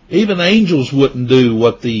 Even angels wouldn't do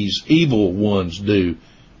what these evil ones do,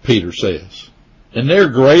 Peter says. And they're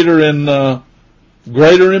greater in power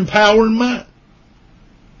and might.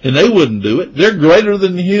 And they wouldn't do it. They're greater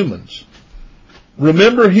than the humans.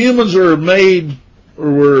 Remember, humans are made,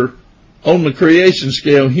 or we're on the creation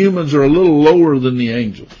scale, humans are a little lower than the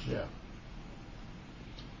angels. Yeah.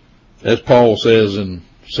 As Paul says in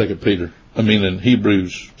in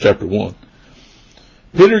Hebrews chapter 1.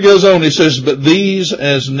 Peter goes on, he says, but these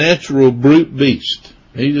as natural brute beasts.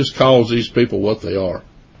 He just calls these people what they are.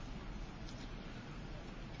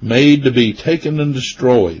 Made to be taken and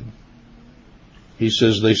destroyed. He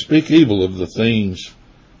says they speak evil of the things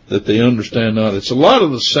that they understand not. It's a lot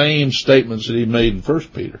of the same statements that he made in 1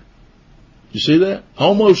 Peter. You see that?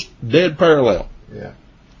 Almost dead parallel. Yeah.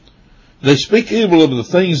 They speak evil of the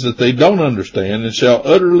things that they don't understand, and shall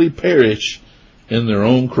utterly perish in their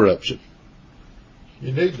own corruption.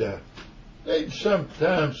 You need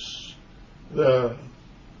sometimes,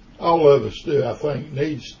 all of us do, I think,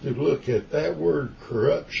 needs to look at that word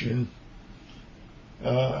corruption,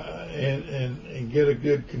 and get a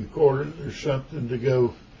good concordance or something to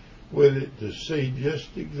go with it to see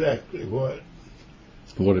just exactly what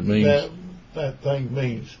it means. That thing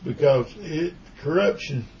means, because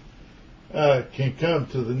corruption can come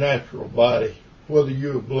to the natural body, whether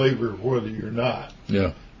you're a believer or whether you're not.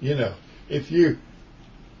 Yeah. You know, if you're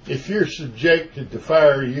subjected to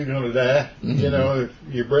fire, you're going to die. Mm-hmm. You know, if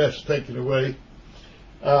your breath's taken away.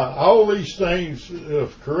 All these things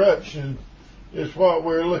of corruption is what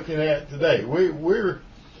we're looking at today.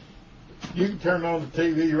 You can turn on the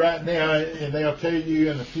TV right now and they'll tell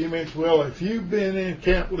you in a few minutes, well, if you've been in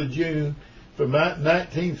Camp Lejeune from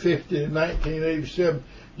 1950 to 1987,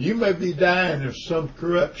 you may be dying of some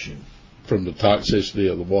corruption. From the toxicity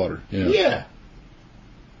of the water. Yeah.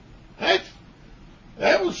 Yeah.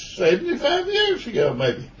 That was 75 years ago,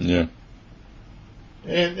 maybe. Yeah.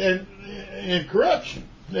 And corruption.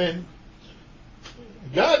 And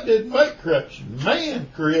God didn't make corruption. Man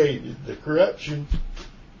created the corruption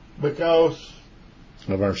because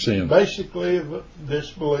of our sin. Basically of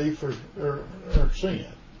disbelief or sin.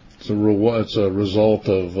 It's a result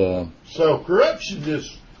of... So corruption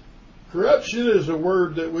is a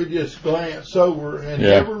word that we just glance over and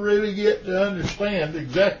never really get to understand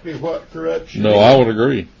exactly what corruption is. No, I would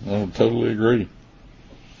agree. I would totally agree.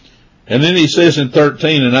 And then he says in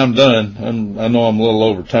 13, and I'm done. I know I'm a little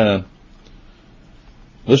over time.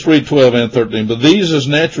 Let's read 12 and 13. But these as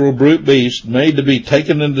natural brute beasts, made to be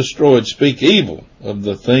taken and destroyed, speak evil of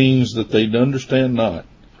the things that they understand not,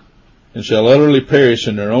 and shall utterly perish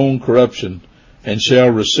in their own corruption, and shall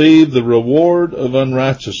receive the reward of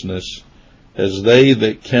unrighteousness, as they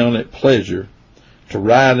that count it pleasure to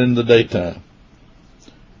ride in the daytime.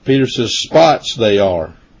 Peter says spots they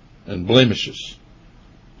are, and blemishes.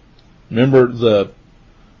 Remember, the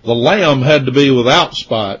lamb had to be without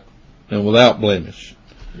spot and without blemish.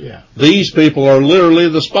 Yeah. These people are literally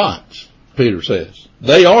the spots, Peter says.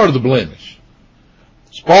 They are the blemish.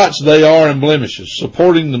 Spots they are and blemishes,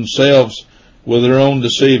 supporting themselves with their own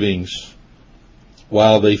deceivings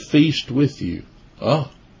while they feast with you.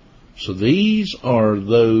 So these are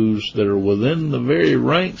those that are within the very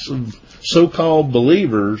ranks of so-called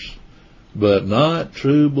believers, but not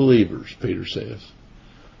true believers, Peter says.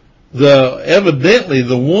 Evidently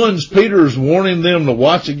the ones Peter's warning them to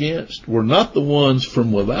watch against were not the ones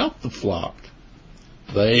from without the flock.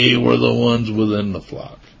 They were the ones within the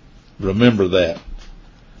flock. Remember that.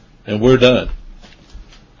 And we're done.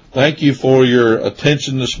 Thank you for your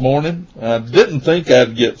attention this morning. I didn't think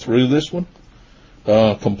I'd get through this one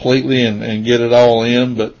completely and get it all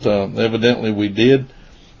in, but evidently we did.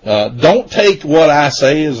 Don't take what I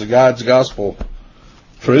say as God's gospel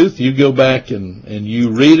truth. You go back and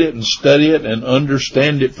you read it and study it and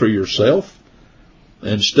understand it for yourself,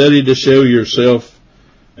 and study to show yourself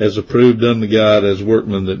as approved unto God, as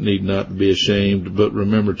workmen that need not be ashamed, but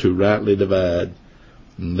remember to rightly divide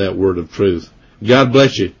that word of truth. God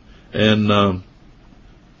bless you. And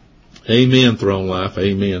amen, Throne Life.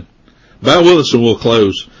 Amen. Bow with us and we'll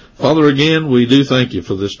close. Father, again, we do thank you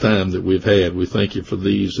for this time that we've had. We thank you for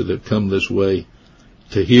these that have come this way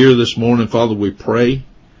to hear this morning. Father, we pray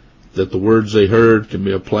that the words they heard can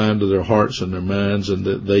be applied to their hearts and their minds, and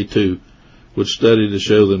that they too would study to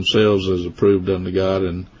show themselves as approved unto God,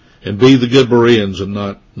 and be the good Bereans, and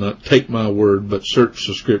not take my word, but search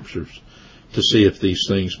the scriptures to see if these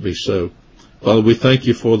things be so. Father, we thank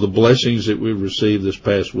you for the blessings that we've received this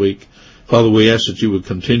past week. Father, we ask that you would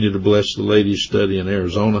continue to bless the ladies' study in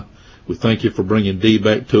Arizona. We thank you for bringing Dee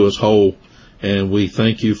back to us whole, and we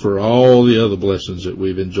thank you for all the other blessings that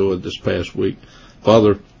we've enjoyed this past week.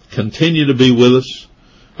 Father, continue to be with us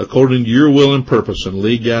according to your will and purpose, and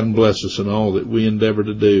lead, guide, and bless us in all that we endeavor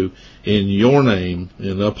to do in your name,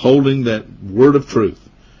 in upholding that word of truth.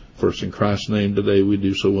 First, in Christ's name today we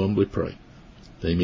do so humbly pray.